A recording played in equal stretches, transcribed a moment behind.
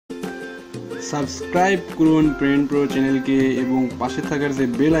Subscribe করুন প্রেন্ট pro চ্যানেলকে এবং পাশে থাকার যে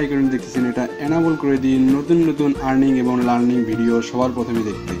বেল আইকন দেখতেছেন এটা এনাবল করে দিন নতুন নতুন আর্নিং এবং লার্নিং ভিডিও সবার প্রথমে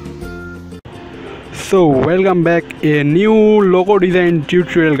দেখতে। So welcome back a new logo design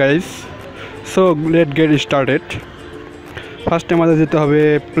tutorial guys. So let's get started. First আমাদের যেতে হবে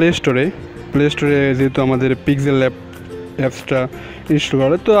প্লে স্টোরে যেহেতু আমাদের পিক্সেল ল্যাব অ্যাপসটা ইনস্টল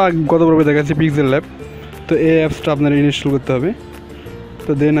করা, তো গত পর্বে দেখাচ্ছি পিক্সেল ল্যাব, তো এই অ্যাপসটা আপনার ইনস্টল করতে হবে।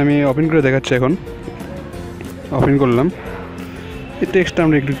 তো দেন আমি ওপেন করে দেখাচ্ছি, এখন ওপেন করলাম। এই টেক্সটটা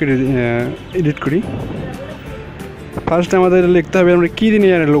আমরা একটু এডিট করি। ফার্স্ট আমাদের লিখতে হবে আমরা কী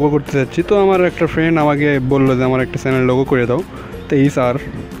দিয়ে লোগো করতে চাচ্ছি। তো আমার একটা ফ্রেন্ড আমাকে বললো যে আমার একটা চ্যানেল লোগো করে দাও, তো এই স্যার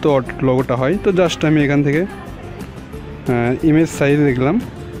তো লোগোটা হয়। তো জাস্ট আমি এখান থেকে ইমেজ সাইজ দেখলাম,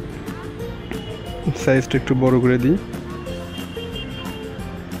 সাইজটা একটু বড় করে দিই।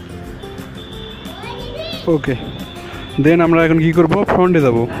 ওকে, দেন আমরা এখন কী করবো, ফ্রন্টে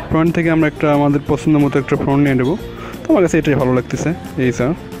যাব। ফ্রন্ট থেকে আমরা একটা আমাদের পছন্দ মতো একটা ফ্রন্ট নিয়ে নেবো। তো আমার কাছে এটাই ভালো লাগতেছে, এই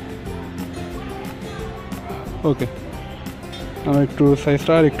স্যার। ওকে, আমরা একটু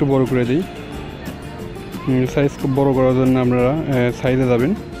সাইজটা আর একটু বড় করে দিই। সাইজ খুব বড় করার জন্য আপনারা সাইজে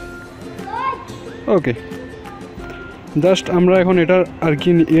যাবেন। ওকে, জাস্ট আমরা এখন এটা আর কি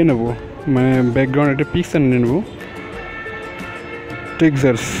নেব, মানে ব্যাকগ্রাউন্ড একটা পিকচার নিয়ে নেব,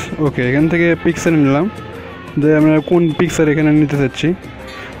 টেক্সচার্স। ওকে, এখান থেকে পিকচার নিলাম, যে আমরা কোন পিকচার এখানে নিতে চাচ্ছি।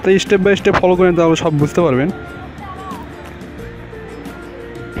 তো স্টেপ বাই স্টেপ ফলো করেন, তাহলে সব বুঝতে পারবেন।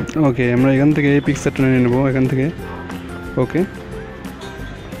 ওকে, আমরা এখান থেকে এই পিকচারটা নিয়ে নেব এখান থেকে। ওকে,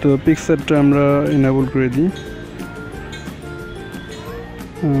 তো পিকচারটা আমরা এনাবল করে দিই,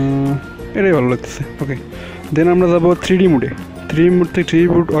 এটাই ভালো লাগতেছে। ওকে, দেন আমরা যাবো 3D মোডে। 3D মোড থেকে 3D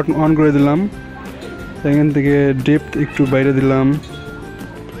মোড অন করে দিলাম। এখান থেকে ডেপথ একটু বাইরে দিলাম,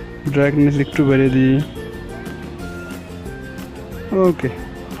 ব্রাইটনেস একটু বাইরে দিই। ওকে,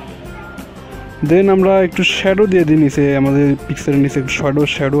 দেন আমরা একটু শ্যাডো দিয়ে দিই নিচে, আমাদের পিকচারের নিচে একটু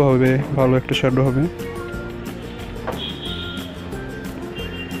শ্যাডো হবে, ভালো একটা শ্যাডো হবে,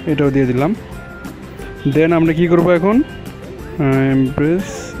 এটাও দিয়ে দিলাম। দেন আমরা কি করব এখন,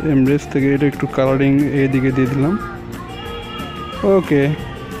 এমব্রেস থেকে এটা একটু কালারিং এইদিকে দিয়ে দিলাম। ওকে,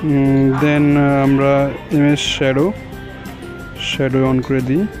 দেন আমরা ইমেজ শ্যাডো অন করে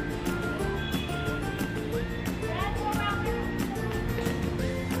দিই।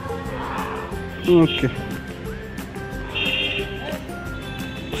 ওকে,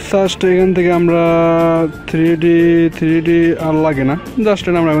 জাস্ট এখান থেকে আমরা 3D আর লাগে না, জাস্ট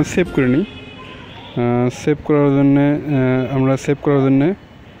এটা আমরা এখন সেভ করে নিই। সেভ করার জন্যে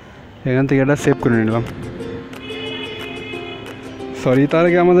এখান থেকে এটা সেভ করে নিলাম। সরি, তার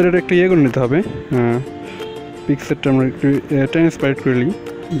আগে আমাদের এটা একটু করে নিতে হবে। পিকচারটা আমরা একটু ট্রান্সপারেন্ট করে নিই,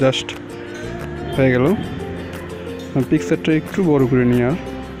 জাস্ট হয়ে গেল। পিকচারটা একটু বড় করে নিই, আর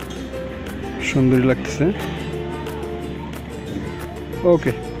সুন্দরই লাগতেছে।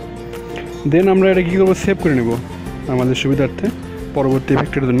 ওকে, দেন আমরা এটা কী করবো, সেভ করে নেব আমাদের সুবিধার্থে, পরবর্তী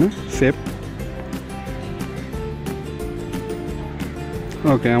এফেক্টের জন্য সেভ।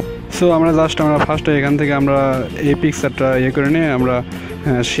 ওকে, সো আমরা ফার্স্টে এখান থেকে আমরা এই পিকচারটা করে নিয়ে আমরা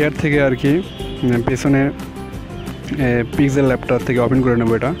শেয়ার থেকে আর কি পেছনে পিক্সেল ল্যাবটা থেকে ওপেন করে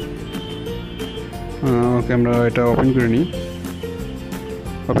নেব এটা। ওকে, আমরা এটা ওপেন করে নিই,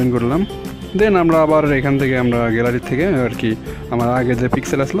 ওপেন করলাম। দেন আমরা আবার এখান থেকে আমরা গ্যালারি থেকে আর কি আমার আগে যে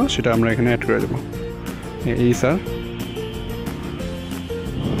পিক্সেল আসলো সেটা আমরা এখানে অ্যাড করে দেবো, এই স্যার।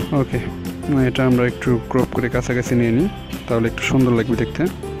 ওকে, এটা আমরা একটু ক্রপ করে কাছাকাছি নিয়ে নিই, তাহলে একটু সুন্দর লাগবে দেখতে।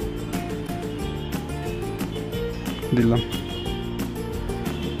 দিলাম,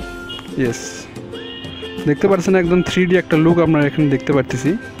 ইয়েস, দেখতে পাচ্ছেন একদম 3D একটা লুক আমরা এখানে দেখতে পাচ্ছি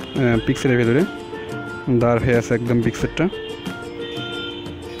পিক্সেলের ভেতরে, দাঁড় হয়ে আছে একদম পিক্সেলটা।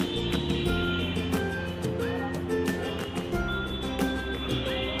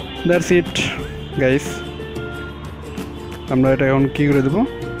 দ্যাটস ইট গাইস, আমরা এটা এখন কী করে দেবো,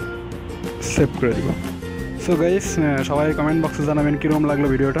 সেভ করে দেবো। সো গাইস, সবাই কমেন্ট বক্সে জানাবেন কীরকম লাগলো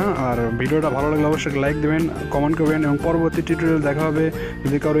ভিডিওটা, আর ভিডিওটা ভালো লাগলে অবশ্যই লাইক দেবেন, কমেন্ট করবেন, এবং পরবর্তী টিউটোরিয়াল দেখা হবে।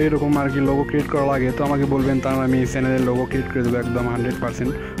 যদি কারো এরকম আর কি লোগো ক্রিয়েট করা লাগে তো আমাকে বলবেন, তার আমি চ্যানেলের লোগো ক্রিয়েট করে দেবো একদম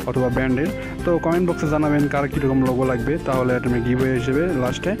 100%, অথবা ব্র্যান্ডের। তো কমেন্ট বক্সে জানাবেন কার কীরকম লোগো লাগবে, তাহলে এটা আমি গিভওয়ে হিসেবে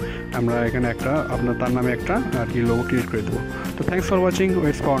লাস্টে আমরা এখানে একটা তার নামে একটা আর কি লোগো ক্রিয়েট করে দেবো। তো thanks for watching,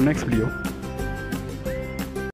 waits for next video.